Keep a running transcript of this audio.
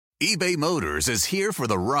eBay Motors is here for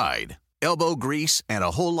the ride. Elbow grease and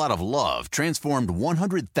a whole lot of love transformed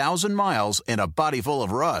 100,000 miles and a body full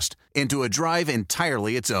of rust into a drive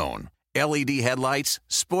entirely its own. LED headlights,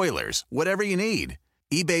 spoilers, whatever you need.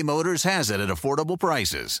 eBay Motors has it at affordable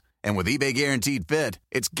prices. And with eBay Guaranteed Fit,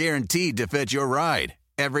 it's guaranteed to fit your ride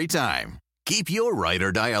every time. Keep your ride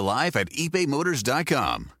or die alive at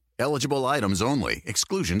ebaymotors.com. Eligible items only.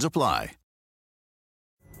 Exclusions apply.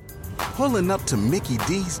 Pulling up to Mickey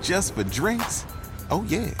D's just for drinks? Oh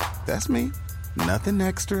yeah, that's me. Nothing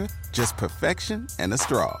extra, just perfection and a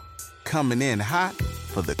straw. Coming in hot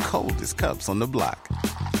for the coldest cups on the block.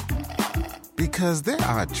 Because there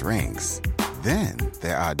are drinks. Then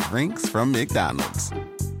there are drinks from McDonald's.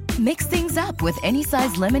 Mix things up with any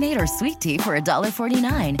size lemonade or sweet tea for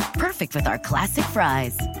 $1.49. Perfect with our classic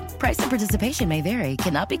fries. Price and participation may vary.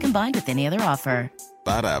 Cannot be combined with any other offer.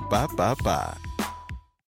 Ba-da-ba-ba-ba.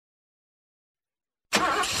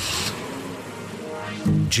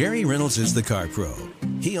 Jerry Reynolds is the car pro.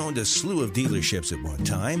 He owned a slew of dealerships at one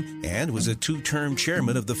time and was a two-term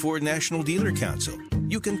chairman of the Ford National Dealer Council.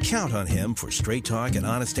 You can count on him for straight talk and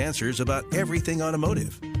honest answers about everything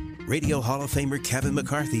automotive. Radio Hall of Famer Kevin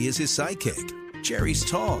McCarthy is his sidekick. Jerry's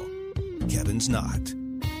tall. Kevin's not.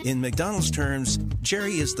 In McDonald's terms,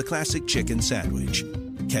 Jerry is the classic chicken sandwich.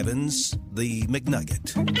 Kevin's the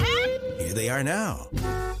McNugget. Here they are now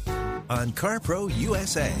on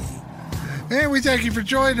CarProUSA. And we thank you for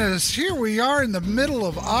joining us. Here we are in the middle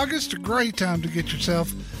of August. A great time to get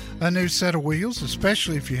yourself a new set of wheels,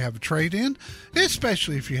 especially if you have a trade-in,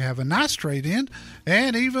 especially if you have a nice trade-in,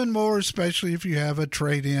 and even more especially if you have a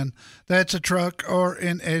trade-in that's a truck or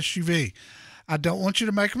an SUV. I don't want you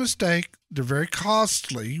to make a mistake. They're very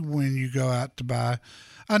costly when you go out to buy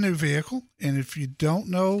a new vehicle. And if you don't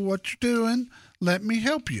know what you're doing, let me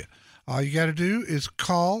help you. All you got to do is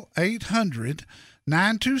call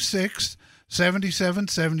 800-926-7777,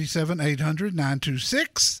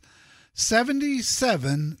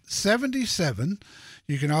 800-926-7777.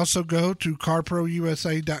 You can also go to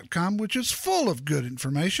CarProUSA.com, which is full of good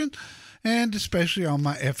information, and especially on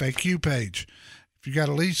my FAQ page. If you got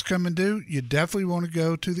a lease coming due, you definitely want to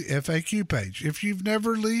go to the FAQ page. If you've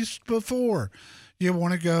never leased before, you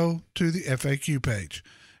want to go to the FAQ page.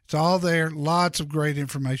 It's all there. Lots of great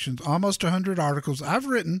information. Almost 100 articles I've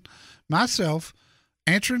written myself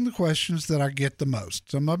answering the questions that I get the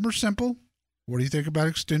most. Some of them are simple. What do you think about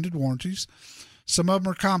extended warranties? Some of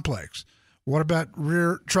them are complex. What about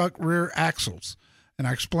truck rear axles? And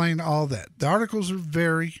I explain all that. The articles are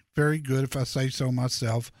very, very good, if I say so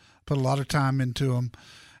myself. Put a lot of time into them,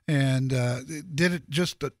 and did it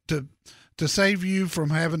just to save you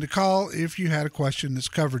from having to call if you had a question that's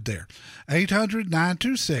covered there.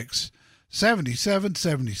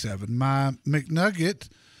 800-926-7777. My McNugget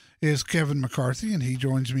is Kevin McCarthy, and he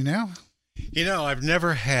joins me now. You know, I've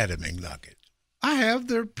never had a McNugget. I have.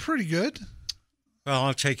 They're pretty good. Well,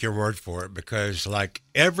 I'll take your word for it, because like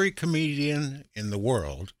every comedian in the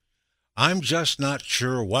world, I'm just not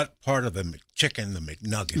sure what part of the chicken the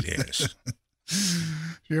McNugget is.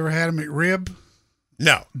 You ever had a McRib?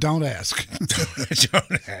 No. Don't ask.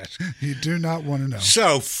 Don't ask. You do not want to know.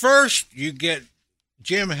 So first you get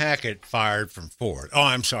Jim Hackett fired from Ford. Oh,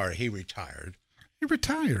 I'm sorry. He retired. He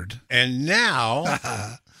retired. And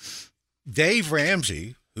now Dave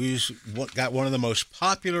Ramsey, who's got one of the most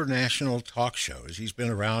popular national talk shows. He's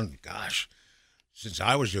been around, gosh, since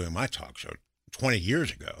I was doing my talk show 20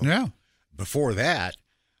 years ago. Yeah. Before that,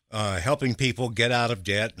 helping people get out of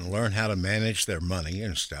debt and learn how to manage their money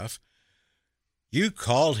and stuff. You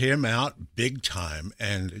called him out big time,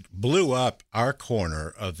 and it blew up our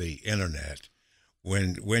corner of the internet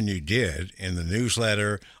when you did, in the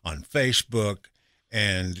newsletter, on Facebook,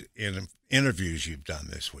 and in interviews you've done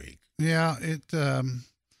this week. Yeah,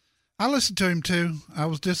 I listened to him too. I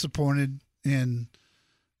was disappointed in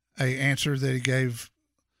a answer that he gave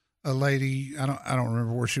a lady. I don't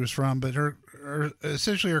remember where she was from, but her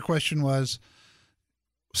essentially her question was,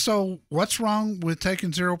 so what's wrong with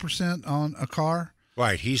taking 0% on a car?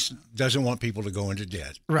 Right. He doesn't want people to go into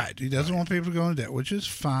debt. Right. He doesn't want people to go into debt, which is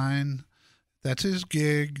fine. That's his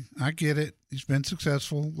gig. I get it. He's been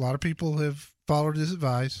successful. A lot of people have followed his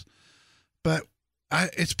advice, but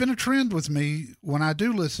it's been a trend with me when I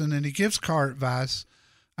do listen and he gives car advice,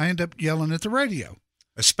 I end up yelling at the radio.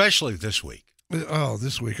 Especially this week. Oh,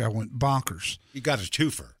 this week I went bonkers. You got a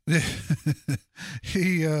twofer.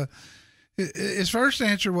 His first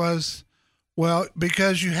answer was, well,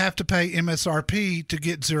 because you have to pay MSRP to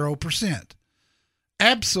get 0%.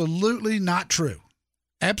 Absolutely not true.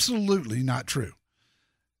 Absolutely not true.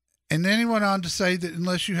 And then he went on to say that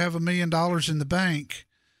unless you have $1 million in the bank,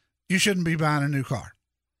 you shouldn't be buying a new car.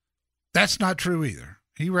 That's not true either.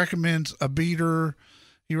 He recommends a beater.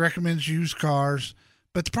 He recommends used cars.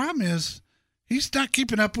 But the problem is he's not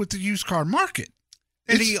keeping up with the used car market.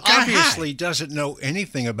 And he obviously doesn't know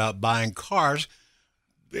anything about buying cars.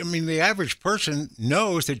 I mean, the average person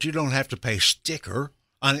knows that you don't have to pay sticker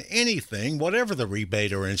on anything, whatever the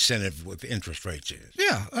rebate or incentive with interest rates is.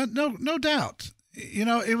 Yeah, no doubt. You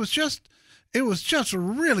know, it was just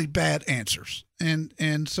really bad answers.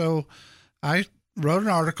 And so I wrote an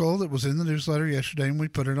article that was in the newsletter yesterday, and we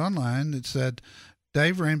put it online. It said,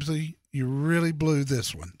 Dave Ramsey, you really blew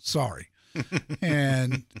this one. Sorry.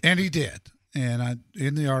 and he did. And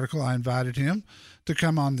in the article, I invited him to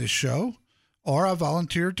come on this show, or I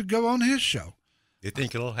volunteered to go on his show. You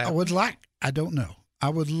think it'll happen? I don't know. I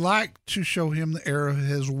would like to show him the error of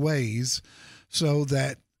his ways so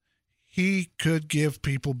that he could give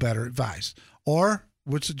people better advice, or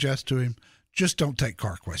would suggest to him, just don't take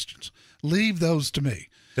car questions. Leave those to me.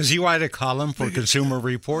 Does he write a column for Consumer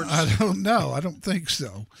Reports? I don't know. I don't think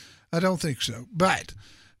so. But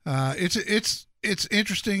it's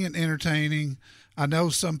interesting and entertaining. I know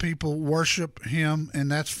some people worship him,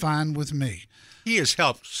 and that's fine with me. He has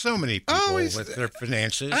helped so many people with their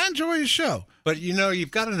finances. I enjoy his show. But, you've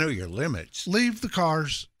got to know your limits. Leave the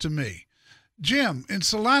cars to me. Jim in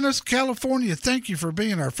Salinas, California, thank you for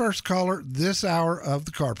being our first caller this hour of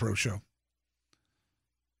the Car Pro Show.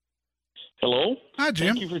 Hello? Hi,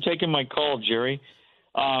 Jim. Thank you for taking my call, Jerry.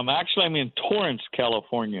 Actually, I'm in Torrance,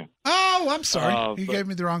 California. Oh, I'm sorry. You gave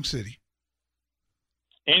me the wrong city.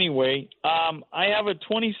 Anyway, I have a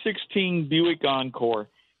 2016 Buick Encore.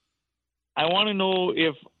 I want to know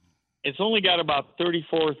if it's only got about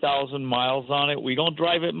 34,000 miles on it. We don't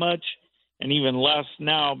drive it much, and even less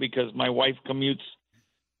now because my wife commutes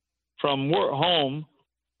from home,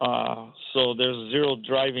 so there's zero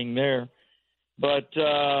driving there. But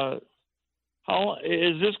how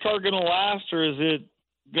is this car going to last, or is it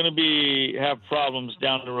going to have problems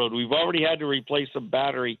down the road? We've already had to replace a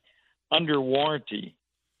battery under warranty.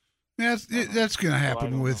 Yeah, that's going to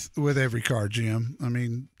happen with every car, Jim. I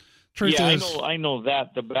mean, truth is, I know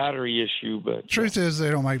that the battery issue, but truth is they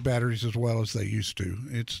don't make batteries as well as they used to.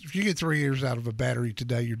 If you get 3 years out of a battery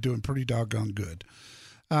today, you're doing pretty doggone good.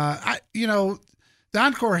 The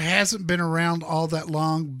Encore hasn't been around all that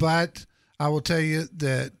long, but I will tell you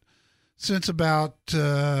that since about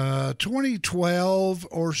 2012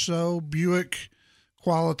 or so, Buick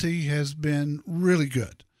quality has been really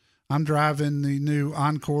good. I'm driving the new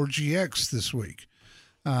Encore GX this week.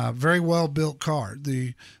 Very well built car.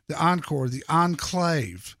 The Encore, the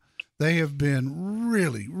Enclave, they have been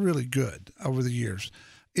really, really good over the years.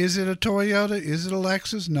 Is it a Toyota? Is it a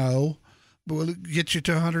Lexus? No. But will it get you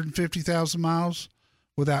to 150,000 miles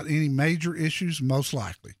without any major issues? Most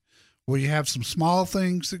likely. Will you have some small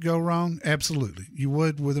things that go wrong? Absolutely. You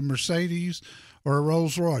would with a Mercedes or a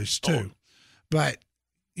Rolls Royce too. But,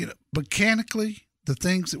 mechanically, the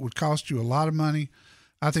things that would cost you a lot of money,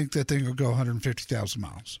 I think that thing will go 150,000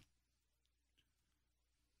 miles.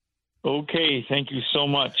 Okay. Thank you so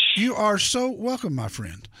much. You are so welcome, my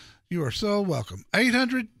friend. You are so welcome.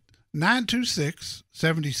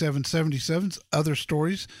 800-926-7777's other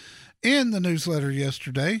stories in the newsletter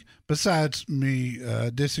yesterday, besides me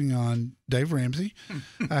dissing on Dave Ramsey.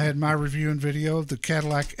 I had my review and video of the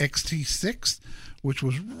Cadillac XT6, which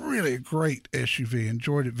was really a great SUV.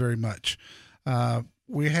 Enjoyed it very much.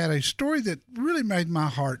 We had a story that really made my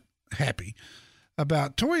heart happy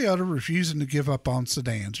about Toyota refusing to give up on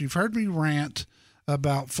sedans. You've heard me rant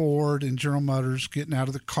about Ford and General Motors getting out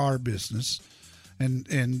of the car business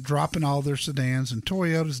and dropping all their sedans, and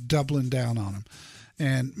Toyota's doubling down on them.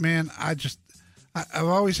 And man, I've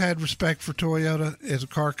always had respect for Toyota as a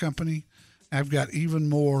car company. I've got even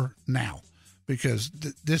more now because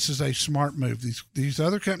this is a smart move. These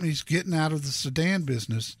other companies getting out of the sedan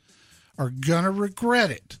business are going to regret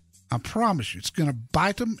it. I promise you, it's going to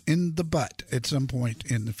bite them in the butt at some point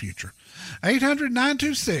in the future.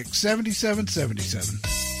 800-926-7777.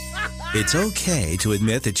 It's okay to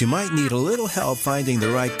admit that you might need a little help finding the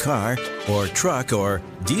right car or truck or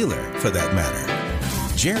dealer for that matter.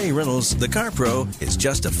 Jerry Reynolds, the Car Pro, is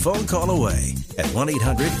just a phone call away at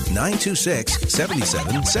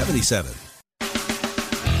 1-800-926-7777.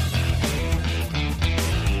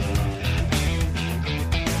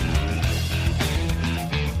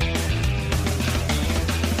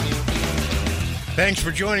 Thanks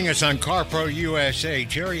for joining us on CarProUSA.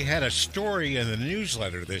 Jerry had a story in the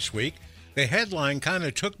newsletter this week. The headline kind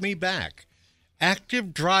of took me back.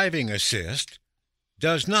 Active driving assist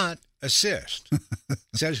does not assist.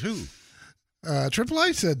 Says who?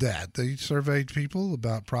 AAA said that. They surveyed people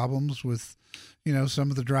about problems with,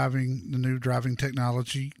 some of the new driving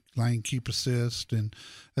technology lane keep assist and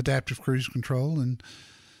adaptive cruise control. And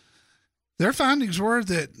their findings were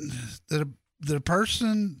that the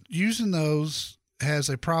person using those has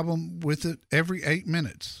a problem with it every 8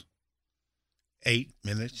 minutes. 8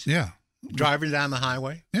 minutes? Yeah. Driving down the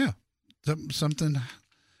highway? Yeah. Something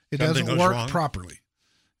doesn't work wrong. properly.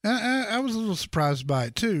 I was a little surprised by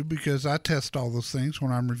it too, because I test all those things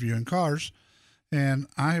when I'm reviewing cars, and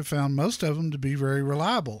I have found most of them to be very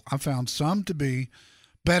reliable. I found some to be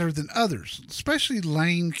better than others, especially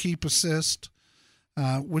lane keep assist,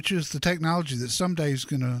 which is the technology that someday is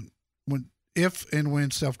going to, if and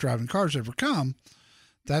when self-driving cars ever come,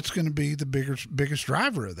 that's going to be the biggest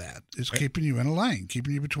driver of that, is keeping you in a lane,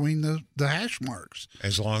 keeping you between the hash marks.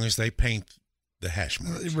 As long as they paint the hash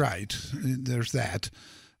marks. Right. There's that.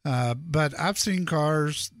 But I've seen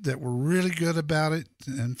cars that were really good about it.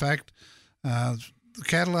 In fact, the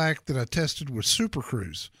Cadillac that I tested with Super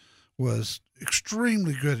Cruise was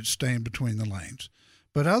extremely good at staying between the lanes.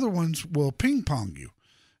 But other ones will ping pong you.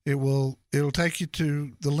 It'll take you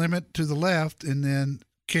to the limit to the left and then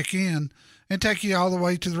kick in and take you all the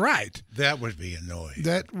way to the right. That would be annoying.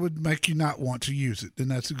 That would make you not want to use it. And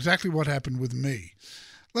that's exactly what happened with me.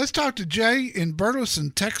 Let's talk to Jay in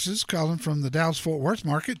Burleson, Texas, calling from the Dallas-Fort Worth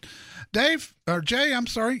market. Jay, I'm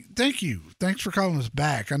sorry. Thank you. Thanks for calling us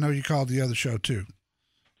back. I know you called the other show too.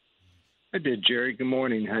 I did, Jerry. Good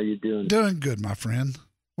morning. How you doing? Doing good, my friend.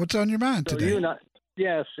 What's on your mind today?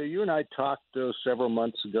 So you and I talked several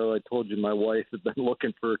months ago. I told you my wife had been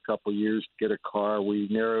looking for a couple years to get a car. We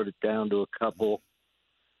narrowed it down to a couple.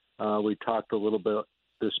 We talked a little bit.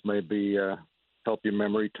 This may be help your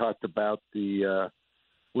memory. Talked about the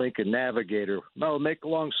Lincoln Navigator. No, make a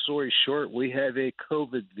long story short, we have a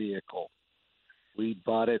COVID vehicle. We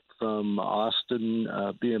bought it from Austin,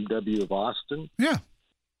 BMW of Austin. Yeah.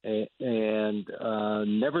 And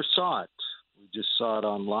never saw it. We just saw it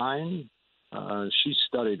online. She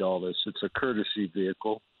studied all this. It's a courtesy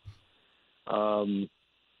vehicle. And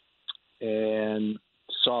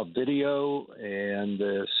saw video, and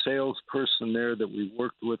the salesperson there that we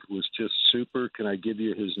worked with was just super. Can I give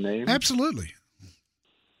you his name? Absolutely.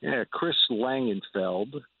 Yeah, Chris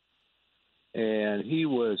Langenfeld. And he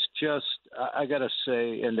was just, I got to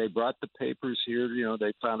say, and they brought the papers here. You know,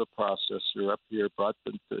 they found a processor up here, brought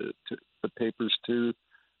the papers to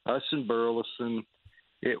us in Burleson.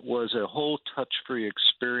 It was a whole touch-free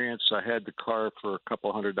experience. I had the car for a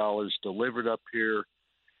couple $100 delivered up here,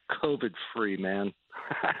 COVID-free, man.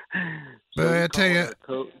 But I tell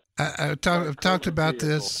you, I've talked about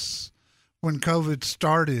this when COVID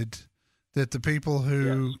started, that the people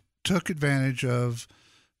who took advantage of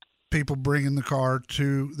people bringing the car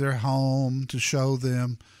to their home to show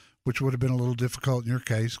them, which would have been a little difficult in your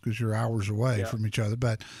case because you're hours away from each other.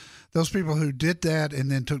 But those people who did that and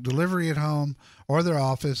then took delivery at home or their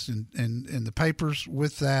office and the papers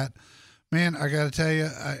with that, man, I got to tell you,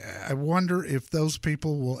 I wonder if those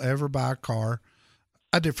people will ever buy a car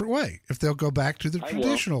a different way, if they'll go back to the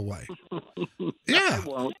traditional way. Yeah. I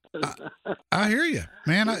won't. I hear you,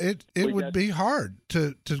 man. It would be hard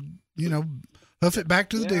to hoof it back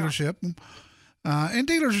to the dealership. And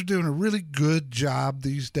dealers are doing a really good job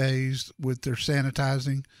these days with their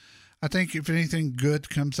sanitizing. I think if anything good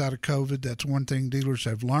comes out of COVID, that's one thing dealers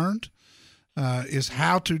have learned, is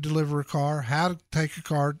how to deliver a car, how to take a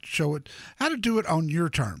car, show it, how to do it on your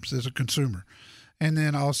terms as a consumer. And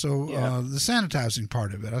then also the sanitizing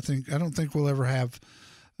part of it. I don't think we'll ever have,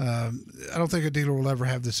 I don't think a dealer will ever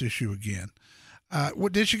have this issue again.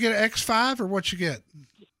 What did you get, an X5 or what you get?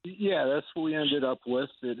 Yeah, that's what we ended up with.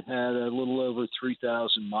 It had a little over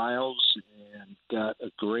 3,000 miles and got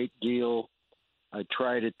a great deal. I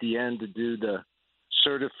tried at the end to do the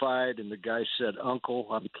certified, and the guy said, "Uncle,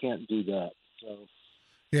 I can't do that." So,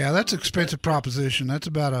 yeah, that's an expensive proposition. That's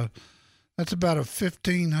about a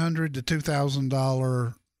 $1,500 to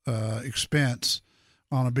 $2,000 expense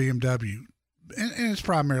on a BMW, and it's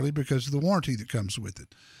primarily because of the warranty that comes with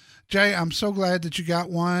it. Jay, I'm so glad that you got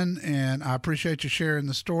one, and I appreciate you sharing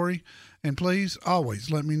the story. And please,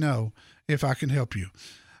 always let me know if I can help you.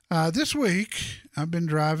 This week, I've been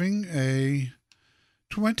driving a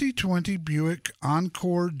 2020 Buick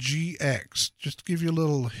Encore GX. Just to give you a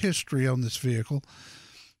little history on this vehicle,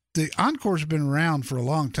 the Encore's been around for a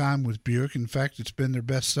long time with Buick. In fact, it's been their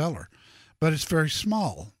best seller, but it's very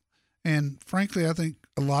small. And frankly, I think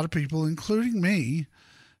a lot of people, including me,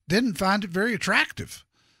 didn't find it very attractive.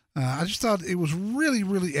 I just thought it was really,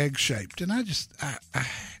 really egg-shaped. And I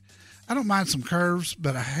don't mind some curves,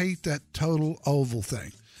 but I hate that total oval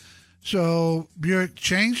thing. So Buick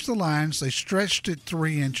changed the lines. They stretched it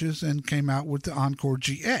 3 inches and came out with the Encore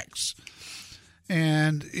GX.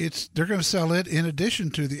 and they're going to sell it in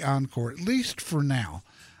addition to the Encore, at least for now.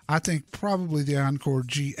 I think probably the Encore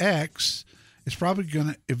GX is probably going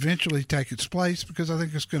to eventually take its place because I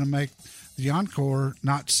think it's going to make the Encore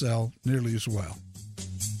not sell nearly as well.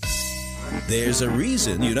 There's a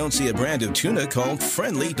reason you don't see a brand of tuna called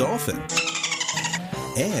Friendly Dolphin.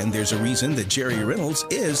 And there's a reason that Jerry Reynolds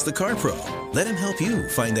is the Car Pro. Let him help you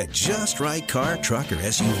find that just right car, truck, or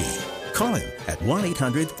SUV. Call him at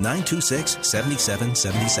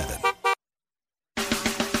 1-800-926-7777.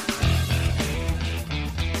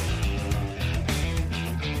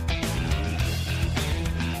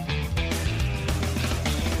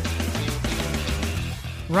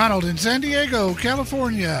 Ronald in San Diego,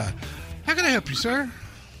 California. How can I help you, sir?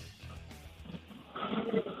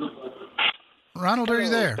 Ronald, are you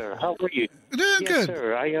there? Sir. How are you? Doing yes, good.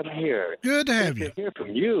 Sir, I am here. Good to have Good you. to hear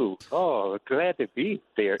from you. Oh, glad to be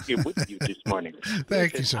there with you this morning.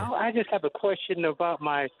 Thank you, sir. I just have a question about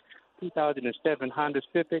my 2007 Honda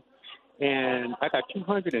Civic, and I got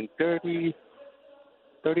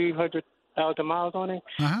 300,000 miles on it,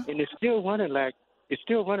 and it's still running like it's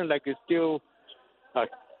still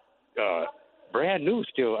brand new.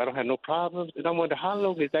 Still, I don't have no problems, and I wonder how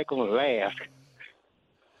long is that going to last?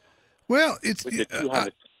 Well, it's a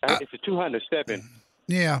 207.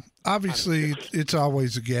 Yeah, obviously it's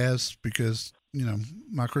always a guess because,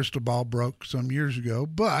 my crystal ball broke some years ago,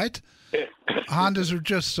 but Hondas are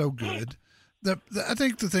just so good. I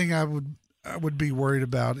think the thing I would be worried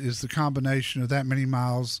about is the combination of that many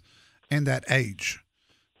miles and that age,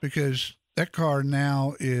 because that car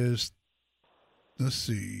now is, let's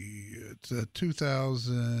see, it's a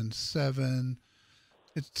 2007.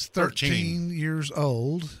 It's 13 years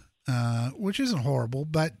old. Which isn't horrible,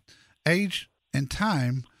 but age and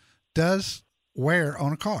time does wear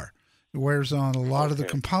on a car. It wears on a lot of the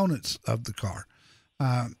components of the car.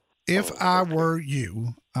 If I were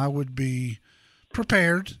you, I would be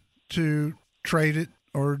prepared to trade it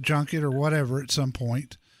or junk it or whatever at some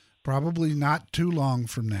point, probably not too long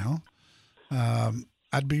from now.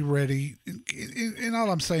 I'd be ready. And all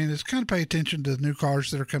I'm saying is kind of pay attention to the new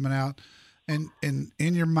cars that are coming out and in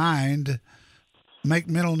your mind, make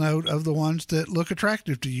mental note of the ones that look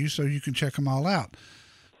attractive to you so you can check them all out.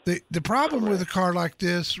 The problem with a car like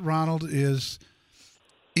this, Ronald, is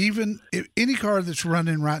even if any car that's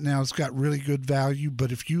running right now has got really good value,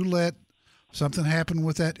 but if you let something happen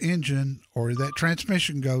with that engine or that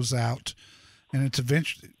transmission goes out, and it's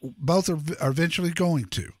eventually, both are eventually going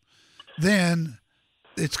to, then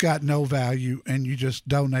it's got no value and you just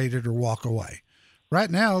donate it or walk away. Right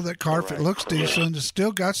now, that car, if it looks decent, it's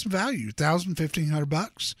still got some value, $1,000,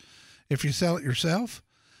 $1,500 if you sell it yourself.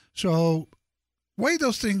 So weigh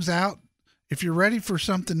those things out. If you're ready for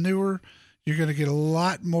something newer, you're going to get a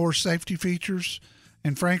lot more safety features.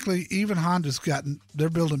 And frankly, even Honda's they're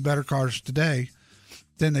building better cars today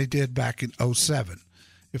than they did back in 2007.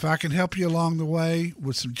 If I can help you along the way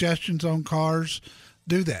with suggestions on cars,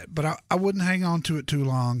 do that. But I wouldn't hang on to it too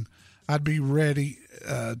long. I'd be ready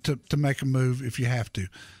to make a move if you have to.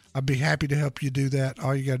 I'd be happy to help you do that.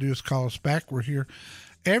 All you got to do is call us back. We're here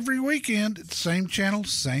every weekend at the same channel,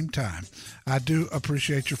 same time. I do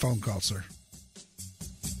appreciate your phone call, sir.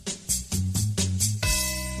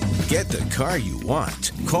 Get the car you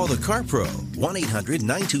want. Call the Car Pro,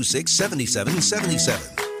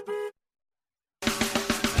 1-800-926-7777.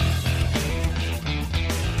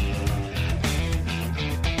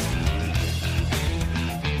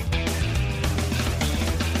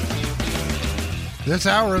 This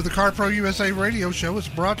hour of the CarPro USA radio show is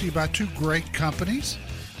brought to you by two great companies,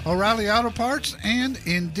 O'Reilly Auto Parts and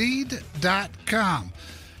Indeed.com.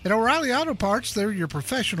 At O'Reilly Auto Parts, they're your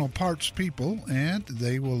professional parts people, and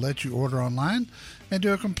they will let you order online and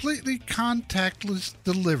do a completely contactless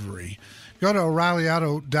delivery. Go to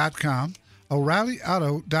O'ReillyAuto.com,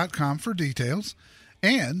 O'ReillyAuto.com for details,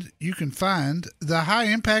 and you can find the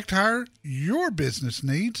high-impact hire your business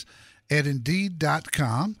needs at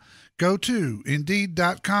Indeed.com. Go to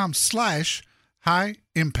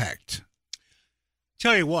Indeed.com/high-impact.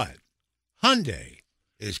 Tell you what, Hyundai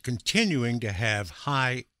is continuing to have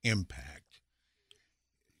high impact.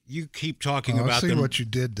 You keep talking about them. I see what you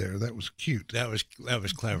did there. That was cute. That was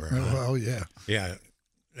clever. Oh, yeah. Yeah,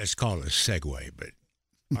 let's call it a segue, but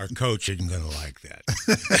our coach isn't going to like that.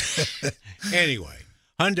 Anyway,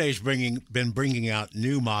 Hyundai's been bringing out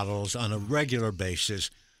new models on a regular basis,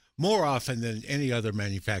 more often than any other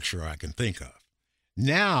manufacturer I can think of.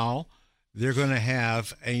 Now they're going to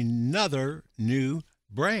have another new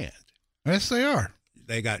brand. Yes, they are.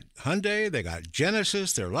 They got Hyundai, they got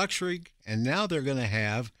Genesis, their luxury, and now they're going to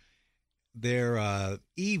have their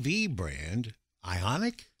EV brand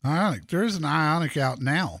Ioniq? Ioniq. There is an Ioniq out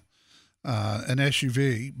now, an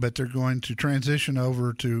SUV, but they're going to transition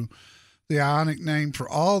over to the Ioniq name for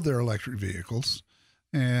all their electric vehicles,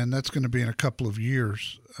 and that's going to be in a couple of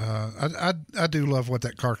years. I do love what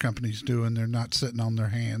that car company's doing. They're not sitting on their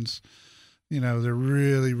hands. They're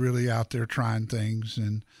really, really out there trying things,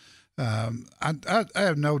 and I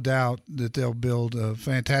have no doubt that they'll build a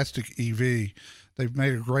fantastic EV. They've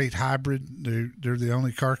made a great hybrid. They're the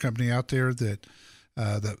only car company out there that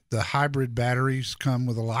the hybrid batteries come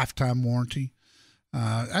with a lifetime warranty.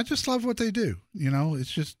 I just love what they do.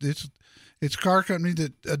 It's a car company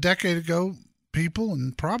that a decade ago, people,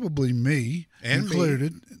 and probably me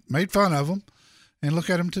included, made fun of them, and look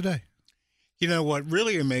at them today. What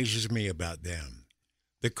really amazes me about them,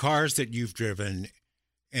 the cars that you've driven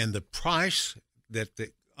and the price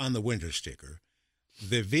on the window sticker,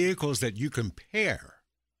 the vehicles that you compare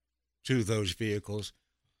to those vehicles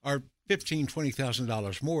are $15,000,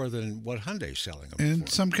 $20,000 more than what Hyundai's selling them in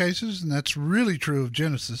for. some cases, and that's really true of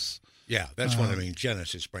Genesis. Yeah, that's what I mean,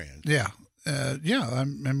 Genesis brand. Yeah. I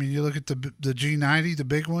mean, you look at the G90, the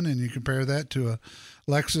big one, and you compare that to a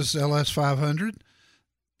Lexus LS500.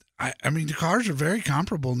 I mean, the cars are very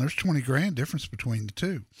comparable, and there's $20,000 difference between the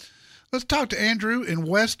two. Let's talk to Andrew in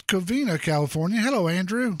West Covina, California. Hello,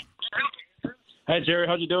 Andrew. Hi, Jerry.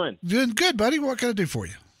 How you doing? Doing good, buddy. What can I do for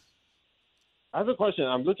you? I have a question.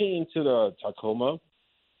 I'm looking into the Tacoma,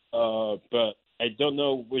 but I don't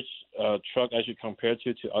know which truck I should compare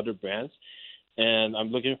to other brands, and I'm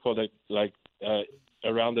looking for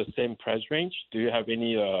around the same price range. Do you have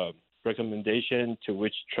any recommendation to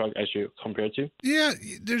which truck I should compare to? Yeah,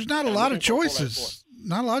 there's not a lot of choices.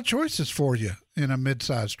 Not a lot of choices for you in a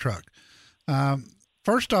mid-sized truck.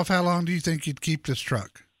 First off, how long do you think you'd keep this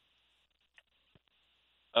truck?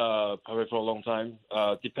 Probably for a long time.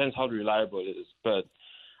 Depends how reliable it is. But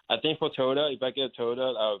I think for Toyota, if I get a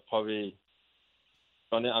Toyota, I'll probably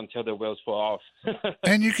run it until the wheels fall off.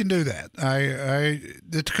 And you can do that.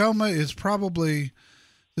 The Tacoma is probably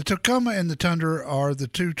the Tacoma and the Tundra are the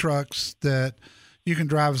two trucks that you can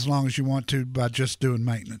drive as long as you want to by just doing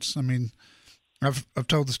maintenance. I mean, I've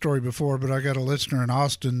told the story before, but I got a listener in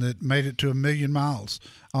Austin that made it to 1 million miles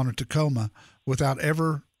on a Tacoma without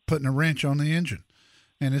ever putting a wrench on the engine.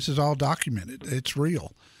 And this is all documented. It's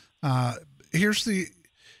real. Here's the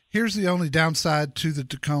only downside to the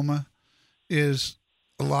Tacoma is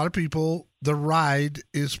a lot of people, the ride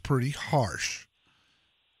is pretty harsh.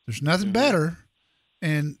 There's nothing better.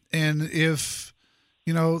 And if,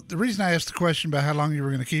 the reason I asked the question about how long you were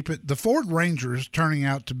going to keep it, the Ford Ranger is turning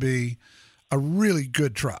out to be a really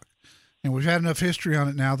good truck. And we've had enough history on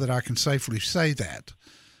it now that I can safely say that.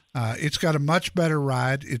 It's got a much better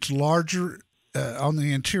ride. It's larger on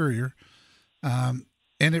the interior, and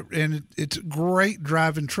it's a great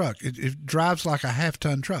driving truck. It drives like a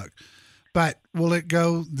half-ton truck. But will it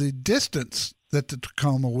go the distance that the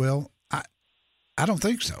Tacoma will? I don't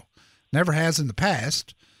think so. Never has in the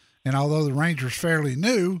past. And although the Ranger's fairly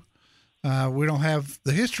new, we don't have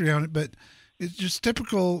the history on it, but it's just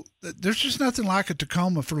typical. There's just nothing like a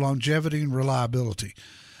Tacoma for longevity and reliability.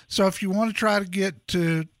 So if you want to try to get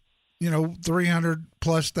to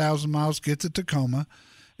 300,000+ miles, get the Tacoma.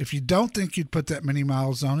 If you don't think you'd put that many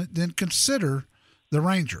miles on it, then consider the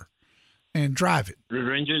Ranger and drive it. The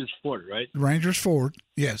Ranger is Ford, right? The Ranger's Ford,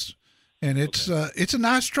 yes. And it's a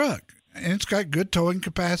nice truck, and it's got good towing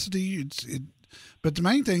capacity. But the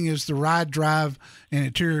main thing is the ride, drive, and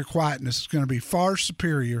interior quietness is going to be far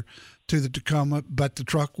superior to the Tacoma, but the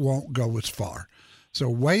truck won't go as far. So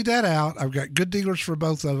weigh that out. I've got good dealers for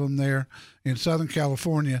both of them there in Southern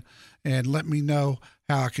California, and let me know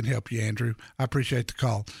how I can help you, Andrew. I appreciate the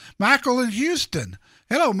call. Michael in Houston.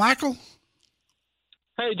 Hello, Michael.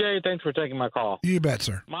 Hey, Jay. Thanks for taking my call. You bet,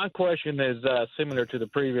 sir. My question is similar to the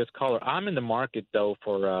previous caller. I'm in the market, though,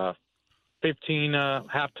 for 15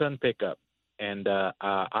 half-ton pickup, and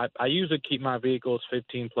I usually keep my vehicles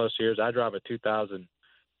 15-plus years. I drive a 2000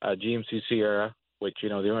 GMC Sierra, which,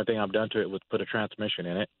 the only thing I've done to it was put a transmission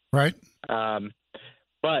in it. Right.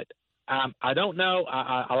 But I don't know.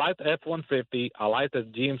 I like the F-150. I like the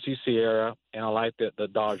GMC Sierra, and I like the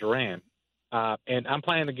Dodge Ram. And I'm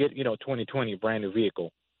planning to get, 2020 brand new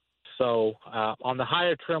vehicle. So on the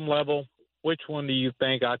higher trim level, which one do you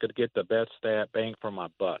think I could get the best bang for my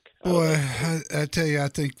buck? Boy, I tell you, I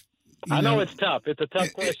think. I know it's tough. It's a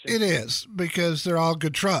tough question. It is, because they're all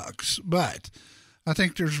good trucks. But I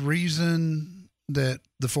think there's reason that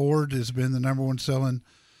the Ford has been the number one selling,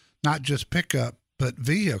 not just pickup, but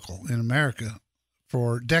vehicle in America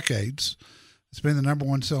for decades. It's been the number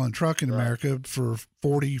one selling truck in America for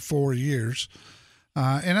 44 years.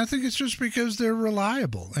 And I think it's just because they're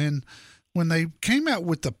reliable. And when they came out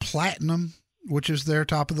with the Platinum, which is their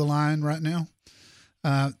top of the line right now,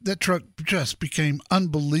 that truck just became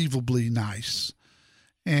unbelievably nice.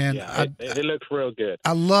 And it looks real good.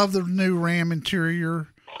 I love the new Ram interior.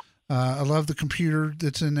 I love the computer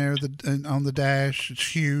that's in there on the dash.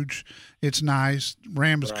 It's huge. It's nice.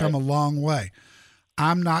 Ram has come a long way.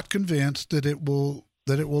 I'm not convinced that it will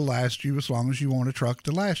last you as long as you want a truck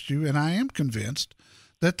to last you, and I am convinced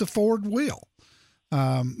that the Ford will.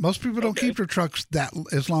 Most people don't keep their trucks that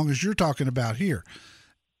as long as you're talking about here.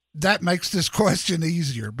 That makes this question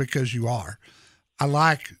easier because you are. I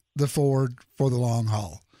like the Ford for the long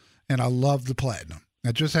haul, and I love the Platinum.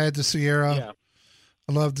 I just had the Sierra. Yeah.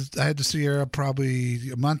 I had the Sierra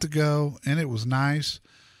probably a month ago, and it was nice.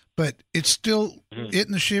 But it's still, it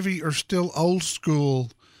and the Chevy are still old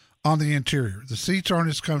school on the interior. The seats aren't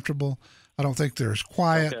as comfortable. I don't think they're as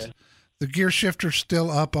quiet. Okay. The gear shifter's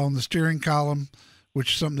still up on the steering column,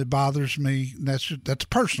 which is something that bothers me. And that's a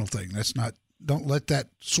personal thing. That's not, don't let that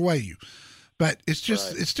sway you. But it's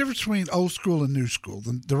just, it's difference between old school and new school.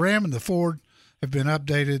 The Ram and the Ford have been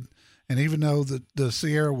updated. And even though the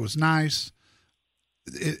Sierra was nice,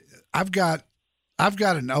 I've got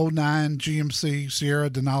an 09 GMC Sierra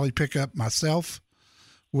Denali pickup myself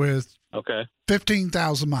with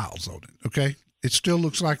 15,000 miles on it. Okay. It still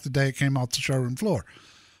looks like the day it came off the showroom floor,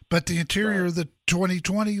 but the interior of the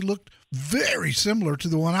 2020 looked very similar to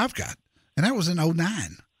the one I've got. And that was in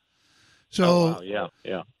 09. So, yeah.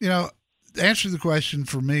 You know, the answer to the question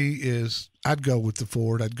for me is I'd go with the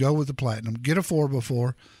Ford. I'd go with the Platinum, get a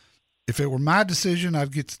 4x4. If it were my decision,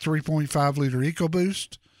 I'd get the 3.5 liter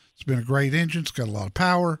EcoBoost. It's been a great engine. It's got a lot of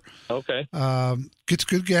power. Okay. Gets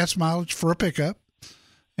good gas mileage for a pickup.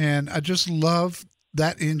 And I just love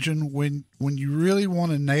that engine when you really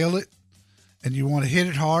want to nail it and you want to hit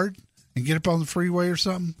it hard and get up on the freeway or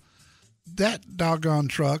something. That doggone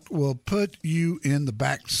truck will put you in the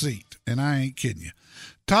back seat. And I ain't kidding you.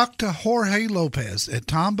 Talk to Jorge Lopez at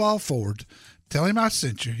Tomball Ford. Tell him I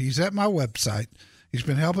sent you. He's at my website. He's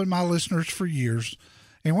been helping my listeners for years.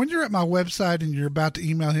 And when you're at my website and you're about to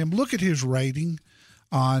email him, look at his rating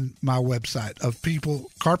on my website of people,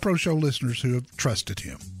 CarPro Show listeners who have trusted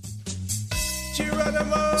him.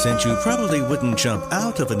 Since you probably wouldn't jump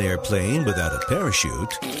out of an airplane without a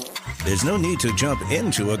parachute, there's no need to jump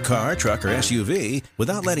into a car, truck, or SUV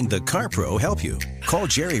without letting the CarPro help you. Call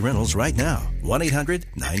Jerry Reynolds right now.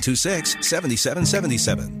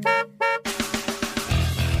 1-800-926-7777.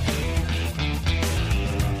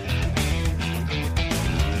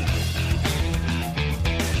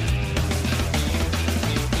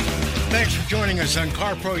 Thanks for joining us on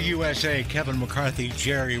CarPro USA. Kevin McCarthy,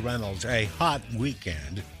 Jerry Reynolds. A hot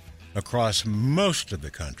weekend across most of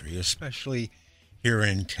the country, especially here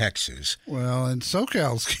in Texas. Well, and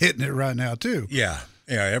SoCal's getting it right now too. Yeah.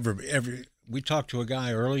 We talked to a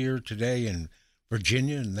guy earlier today in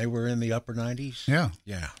Virginia, and they were in the upper 90s. Yeah.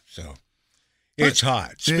 So it's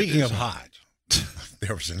hot. Speaking of hot,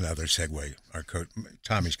 there was another segue. Our coach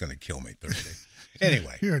Tommy's going to kill me Thursday.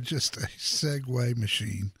 Anyway, you're just a segue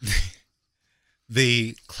machine.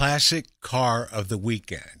 The classic car of the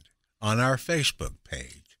weekend on our Facebook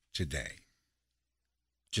page today.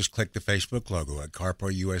 Just click the Facebook logo at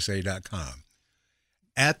CarProUSA.com.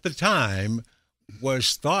 At the time,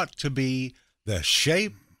 was thought to be the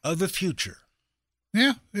shape of the future.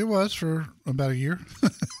 Yeah, it was for about a year.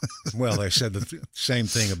 Well, they said the same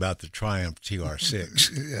thing about the Triumph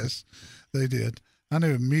TR6. Yes, they did. I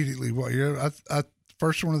knew immediately what year.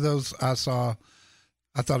 First one of those I saw,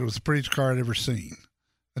 I thought it was the prettiest car I'd ever seen.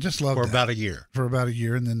 I just loved it. For about a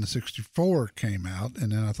year. And then the 64 came out,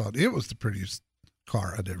 and then I thought it was the prettiest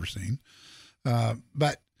car I'd ever seen.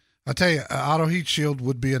 But I tell you, an auto heat shield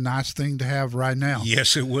would be a nice thing to have right now.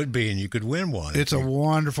 Yes, it would be, and you could win one. It's a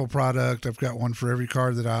wonderful product. I've got one for every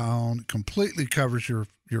car that I own. It completely covers your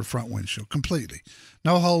front windshield, completely.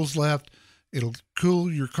 No holes left. It'll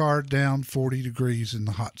cool your car down 40 degrees in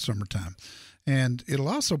the hot summertime. And it'll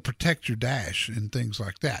also protect your dash and things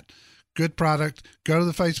like that. Good product. Go to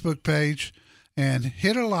the Facebook page and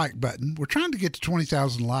hit a like button. We're trying to get to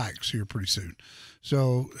 20,000 likes here pretty soon.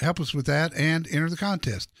 So help us with that and enter the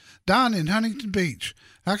contest. Don in Huntington Beach.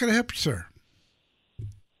 How can I help you, sir?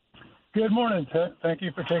 Good morning, Ted. Thank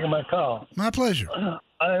you for taking my call. My pleasure.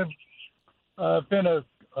 I've been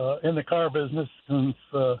in the car business since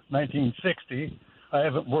 1960. I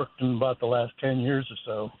haven't worked in about the last 10 years or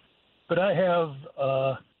so. But I have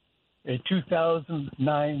a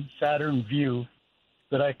 2009 Saturn Vue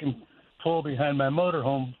that I can pull behind my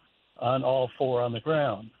motorhome on all four on the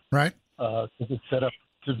ground. Right. It's set up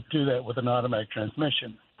to do that with an automatic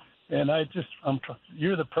transmission. And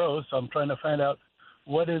you're the pro, so I'm trying to find out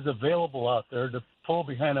what is available out there to pull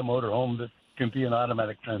behind a motorhome that can be an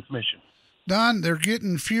automatic transmission. Don, they're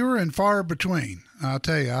getting fewer and far between. I'll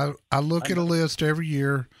tell you, I look at a list every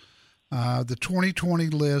year. The 2020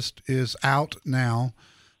 list is out now.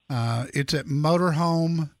 It's at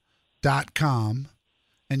motorhome.com,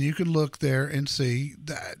 and you can look there and see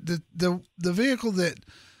the vehicle that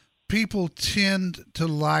people tend to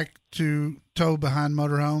like to tow behind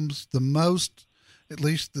motorhomes the most, at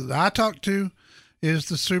least that I talk to, is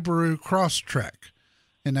the Subaru Crosstrek.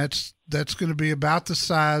 And that's going to be about the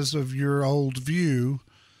size of your old View.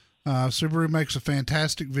 Subaru makes a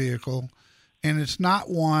fantastic vehicle, and it's not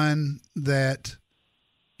one that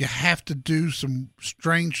you have to do some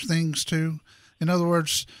strange things to. In other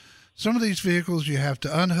words, some of these vehicles you have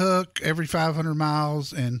to unhook every 500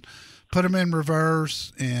 miles and put them in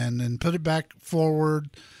reverse and then put it back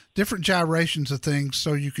forward, different gyrations of things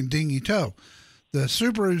so you can dinghy tow. The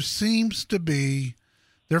Subaru seems to be,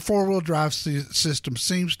 their four-wheel drive system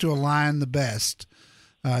seems to align the best.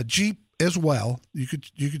 Jeep as well. You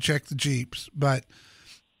could check the Jeeps, but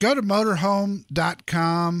go to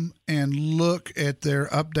motorhome.com and look at their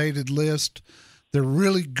updated list. They're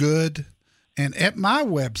really good. And at my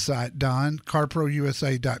website, Don,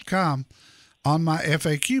 CarProUSA.com, on my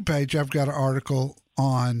FAQ page, I've got an article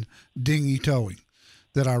on dinghy towing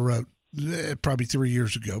that I wrote probably 3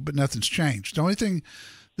 years ago, but nothing's changed.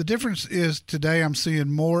 The difference is today I'm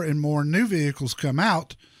seeing more and more new vehicles come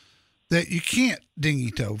out that you can't dinghy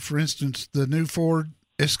tow. For instance, the new Ford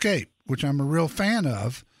Escape, which I'm a real fan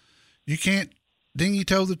of, you can't dinghy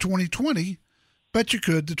tow the 2020, but you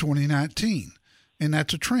could the 2019. And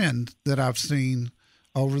that's a trend that I've seen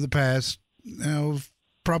over the past,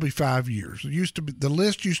 probably 5 years. The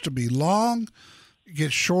list used to be long. It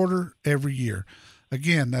gets shorter every year.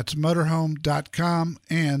 Again, that's motorhome.com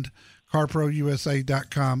and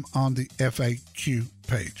CarProUSA.com on the FAQ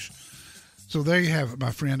page. So there you have it,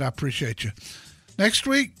 my friend. I appreciate you. Next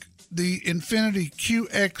week, the Infiniti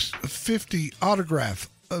QX50 Autograph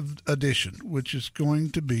Edition, which is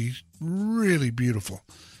going to be really beautiful.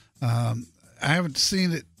 I haven't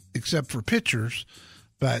seen it except for pictures,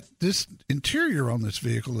 but this interior on this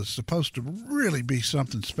vehicle is supposed to really be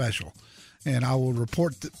something special. And I will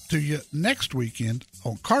report to you next weekend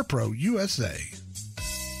on CarPro USA.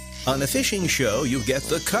 On a fishing show, you get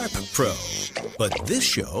the Carp Pro. But this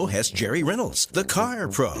show has Jerry Reynolds, the Car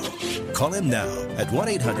Pro. Call him now at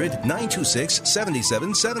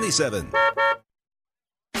 1-800-926-7777.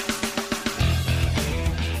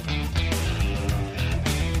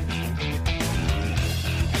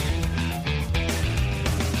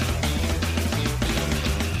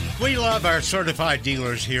 We love our certified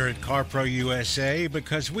dealers here at CarPro USA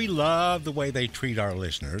because we love the way they treat our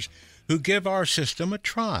listeners who give our system a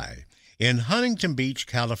try. In Huntington Beach,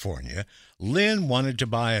 California, Lynn wanted to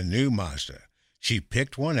buy a new Mazda. She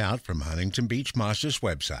picked one out from Huntington Beach Mazda's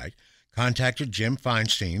website, contacted Jim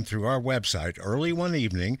Feinstein through our website early one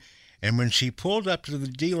evening, and when she pulled up to the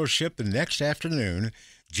dealership the next afternoon,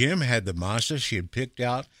 Jim had the Mazda she had picked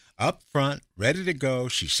out up front, ready to go.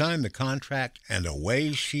 She signed the contract, and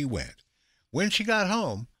away she went. When she got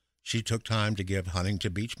home, she took time to give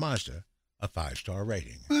Huntington Beach Mazda a 5-star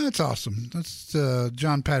rating. Well, that's awesome. That's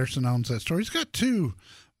John Patterson owns that store. He's got 2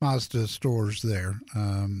 Mazda stores there,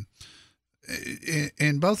 and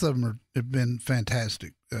both of them have been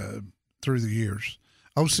fantastic through the years.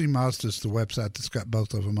 OC Mazda's the website that's got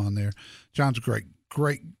both of them on there. John's a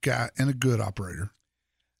great guy and a good operator.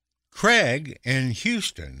 Craig in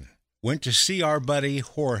Houston went to see our buddy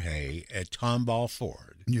Jorge at Tomball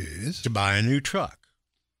Ford. Yes. To buy a new truck.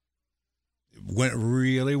 It went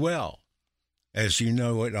really well. As you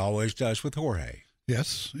know, it always does with Jorge.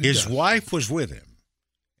 Yes. His wife was with him,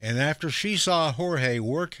 and after she saw Jorge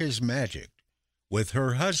work his magic with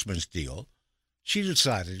her husband's deal, she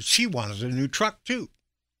decided she wanted a new truck too.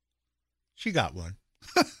 She got one.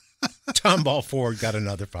 Tomball Ford got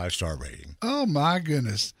another 5-star rating. Oh, my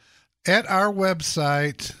goodness. At our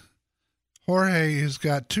website, Jorge has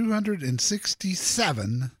got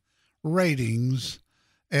 267 ratings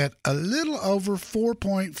at a little over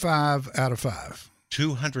 4.5 out of 5.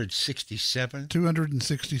 267?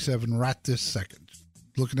 267 right this second.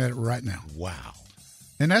 Looking at it right now. Wow.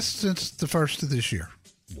 And that's since the first of this year.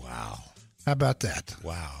 Wow. How about that?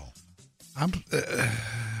 Wow.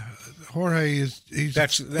 Jorge is he's a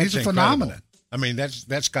incredible. phenomenon. I mean,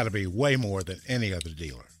 that's got to be way more than any other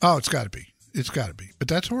dealer. Oh, it's got to be. It's got to be. But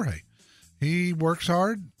that's Jorge. He works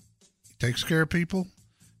hard, he takes care of people,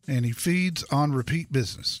 and he feeds on repeat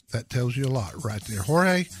business. That tells you a lot right there.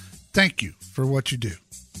 Jorge, thank you for what you do.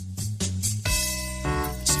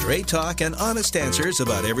 Straight talk and honest answers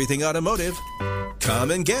about everything automotive.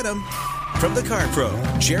 Come and get them. From the Car Pro,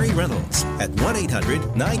 Jerry Reynolds at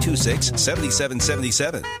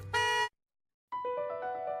 1-800-926-7777.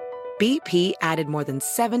 BP added more than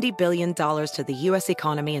 $70 billion to the U.S.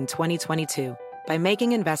 economy in 2022 by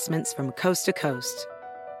making investments from coast to coast.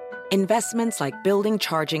 Investments like building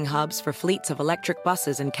charging hubs for fleets of electric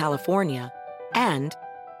buses in California and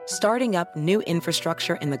starting up new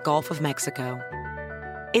infrastructure in the Gulf of Mexico.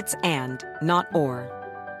 It's and, not or.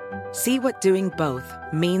 See what doing both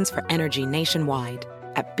means for energy nationwide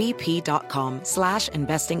at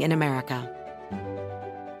bp.com/investing in America.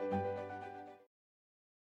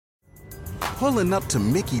 Pulling up to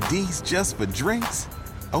Mickey D's just for drinks?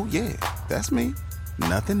 Oh yeah, that's me.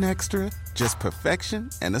 Nothing extra, just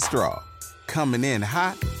perfection and a straw. Coming in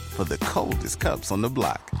hot for the coldest cups on the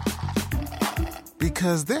block.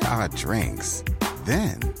 Because there are drinks.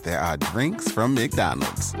 Then there are drinks from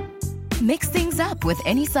McDonald's. Mix things up with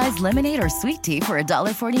any size lemonade or sweet tea for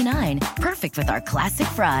 $1.49. Perfect with our classic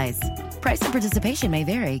fries. Price and participation may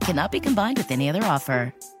vary. Cannot be combined with any other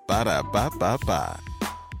offer. Ba-da-ba-ba-ba.